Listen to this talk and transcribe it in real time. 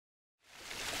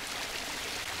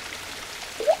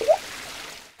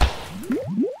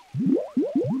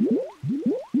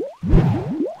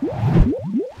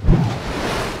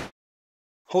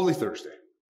Holy Thursday,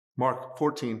 Mark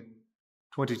 14,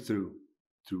 22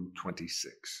 through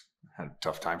 26. I had a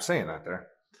tough time saying that there.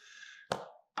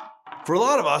 For a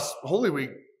lot of us, Holy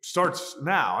Week starts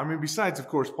now. I mean, besides, of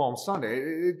course, Palm Sunday,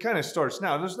 it kind of starts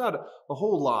now. There's not a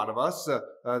whole lot of us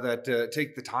that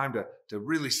take the time to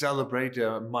really celebrate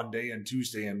Monday and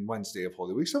Tuesday and Wednesday of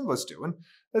Holy Week. Some of us do, and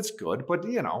that's good. But,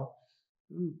 you know,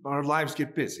 our lives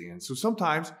get busy. And so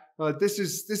sometimes this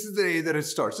is the day that it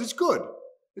starts. It's good.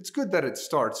 It's good that it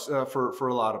starts for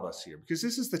a lot of us here, because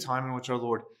this is the time in which our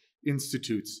Lord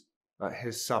institutes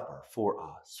his supper for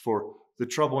us, for the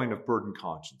troubling of burdened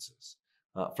consciences,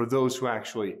 for those who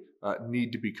actually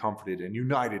need to be comforted and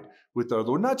united with our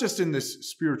Lord, not just in this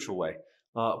spiritual way,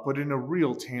 but in a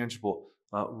real, tangible,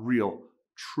 real,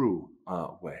 true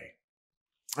way.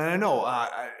 And I know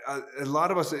a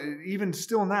lot of us, even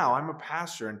still now, I'm a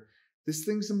pastor, and this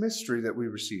thing's a mystery that we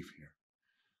receive here.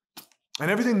 And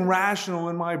everything rational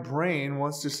in my brain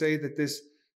wants to say that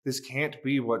this can't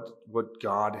be what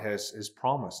God has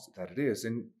promised that it is.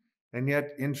 And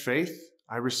yet, in faith,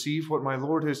 I receive what my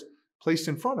Lord has placed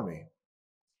in front of me.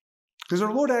 Because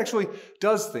our Lord actually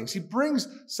does things. He brings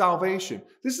salvation.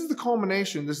 This is the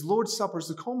culmination. This Lord's Supper is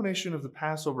the culmination of the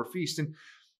Passover feast. And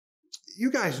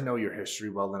you guys know your history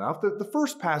well enough. The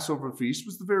first Passover feast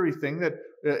was the very thing that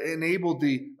enabled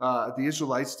the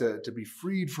Israelites to be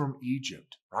freed from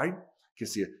Egypt, right?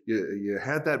 Because you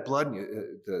had that blood, and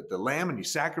the lamb, and you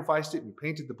sacrificed it, and you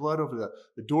painted the blood over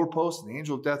the doorpost, and the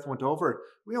angel of death went over it.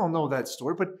 We all know that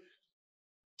story. But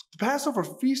the Passover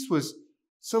feast was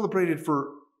celebrated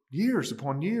for years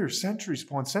upon years, centuries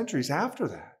upon centuries after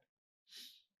that.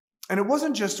 And it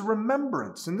wasn't just a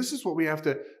remembrance. And this is what we have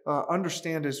to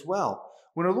understand as well.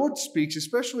 When our Lord speaks,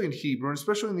 especially in Hebrew, and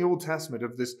especially in the Old Testament,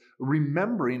 of this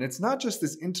remembering, it's not just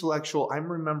this intellectual,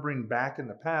 I'm remembering back in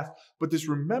the past, but this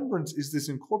remembrance is this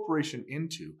incorporation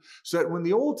into. So that when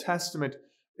the Old Testament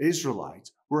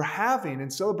Israelites were having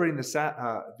and celebrating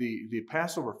the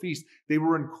Passover feast, they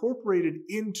were incorporated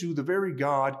into the very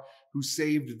God who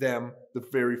saved them the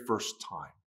very first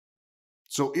time.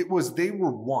 So they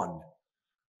were one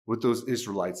with those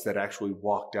Israelites that actually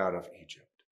walked out of Egypt.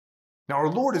 Now our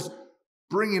Lord is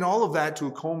bringing all of that to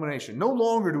a culmination. No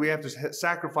longer do we have to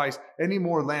sacrifice any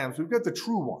more lambs. We've got the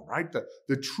true one, right?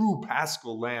 The true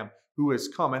Paschal Lamb who has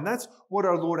come. And that's what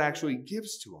our Lord actually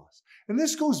gives to us. And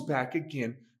this goes back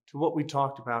again to what we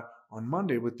talked about on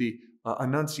Monday with the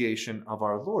annunciation of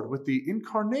our Lord, with the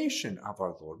incarnation of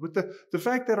our Lord, with the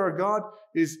fact that our God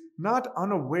is not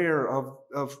unaware of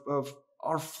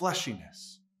our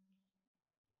fleshiness.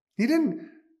 He didn't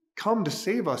come to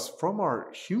save us from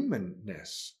our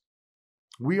humanness.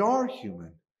 We are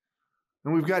human,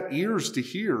 and we've got ears to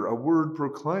hear a word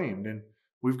proclaimed, and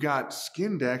we've got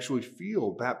skin to actually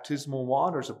feel baptismal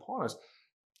waters upon us.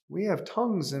 We have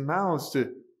tongues and mouths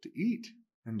to eat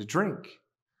and to drink.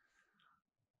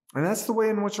 And that's the way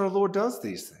in which our Lord does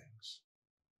these things.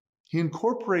 He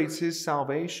incorporates his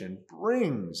salvation,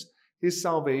 brings his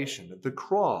salvation, the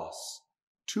cross,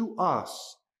 to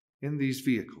us in these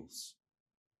vehicles.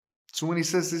 So when he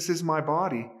says, this is my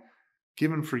body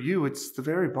given for you, it's the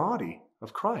very body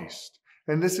of Christ.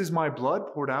 And this is my blood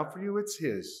poured out for you, it's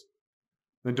his.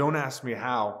 And don't ask me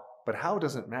how, but how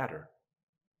doesn't matter.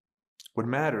 What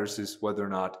matters is whether or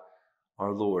not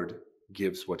our Lord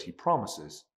gives what he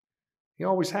promises. He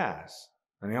always has,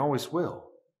 and he always will.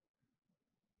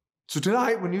 So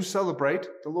tonight, when you celebrate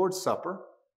the Lord's Supper,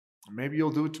 or maybe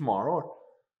you'll do it tomorrow, or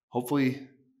hopefully,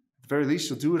 at the very least,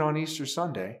 you'll do it on Easter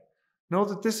Sunday, know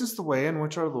that this is the way in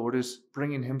which our Lord is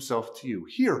bringing himself to you,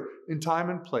 here in time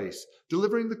and place,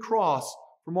 delivering the cross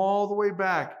from all the way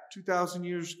back 2,000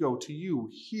 years ago to you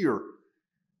here,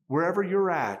 wherever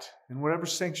you're at, in whatever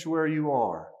sanctuary you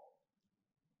are,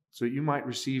 so that you might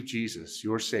receive Jesus,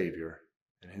 your Savior,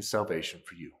 and his salvation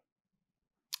for you.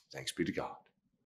 Thanks be to God.